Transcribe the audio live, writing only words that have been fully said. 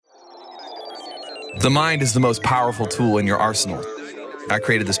The mind is the most powerful tool in your arsenal. I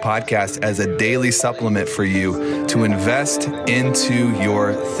created this podcast as a daily supplement for you to invest into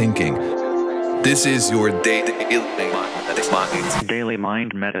your thinking. This is your daily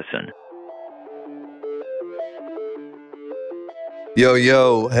mind medicine.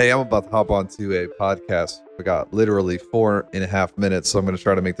 Yo, hey, I'm about to hop onto a podcast. I got literally 4.5 minutes, so I'm going to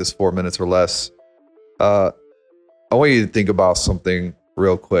try to make this 4 minutes or less. I want you to think about something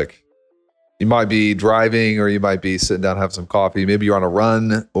real quick. You might be driving, or you might be sitting down having some coffee. Maybe you're on a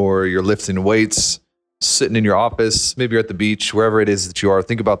run, or you're lifting weights, sitting in your office. Maybe you're at the beach, wherever it is that you are.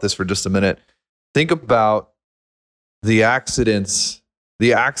 Think about this for just a minute. Think about the accidents,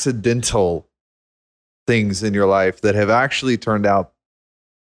 the accidental things in your life that have actually turned out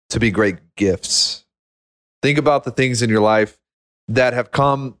to be great gifts. Think about the things in your life that have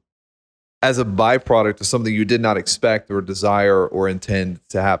come as a byproduct of something you did not expect or desire or intend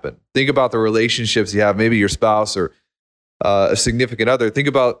to happen. Think about the relationships you have, maybe your spouse or a significant other. Think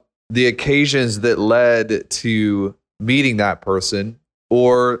about the occasions that led to meeting that person,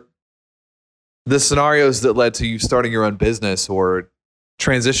 or the scenarios that led to you starting your own business or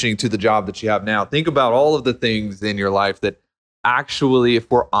transitioning to the job that you have now. Think about all of the things in your life that actually,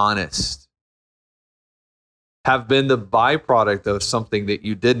 if we're honest, have been the byproduct of something that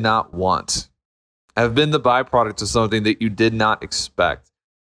you did not want, have been the byproduct of something that you did not expect.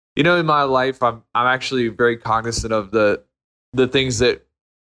 You know, in my life, I'm actually very cognizant of the things that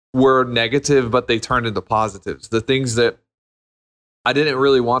were negative, but they turned into positives. The things that I didn't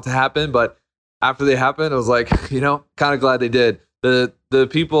really want to happen, but after they happened, I was like, kind of glad they did. The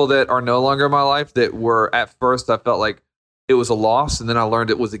people that are no longer in my life that were at first, I felt like it was a loss, and then I learned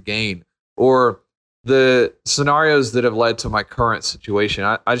it was a gain. Or the scenarios that have led to my current situation.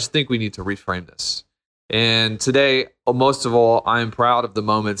 I just think we need to reframe this. And today, most of all, I am proud of the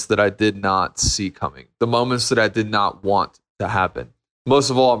moments that I did not see coming, the moments that I did not want to happen.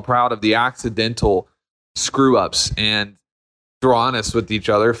 Most of all, I'm proud of the accidental screw-ups and, if we're honest with each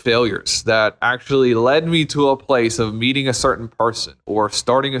other, failures that actually led me to a place of meeting a certain person or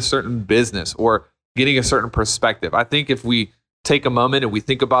starting a certain business or getting a certain perspective. I think if we take a moment and we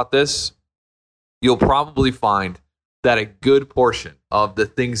think about this, you'll probably find that a good portion of the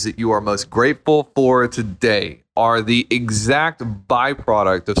things that you are most grateful for today are the exact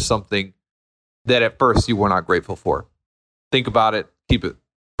byproduct of something that at first you were not grateful for. Think about it, keep it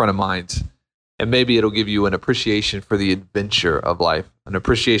front of mind, and maybe it'll give you an appreciation for the adventure of life, an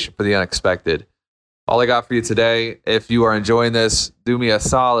appreciation for the unexpected. All I got for you today, if you are enjoying this, do me a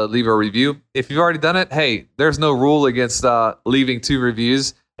solid, leave a review. If you've already done it, hey, there's no rule against leaving 2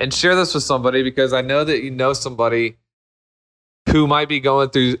 reviews. And share this with somebody, because I know that you know somebody who might be going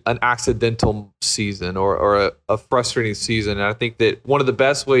through an accidental season or a frustrating season. And I think that one of the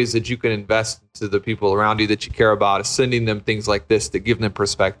best ways that you can invest into the people around you that you care about is sending them things like this to give them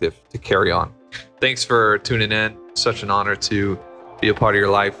perspective to carry on. Thanks for tuning in. Such an honor to be a part of your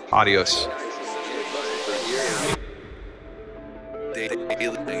life. Adios.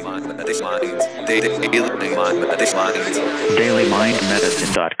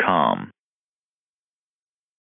 dailymindmedicine.com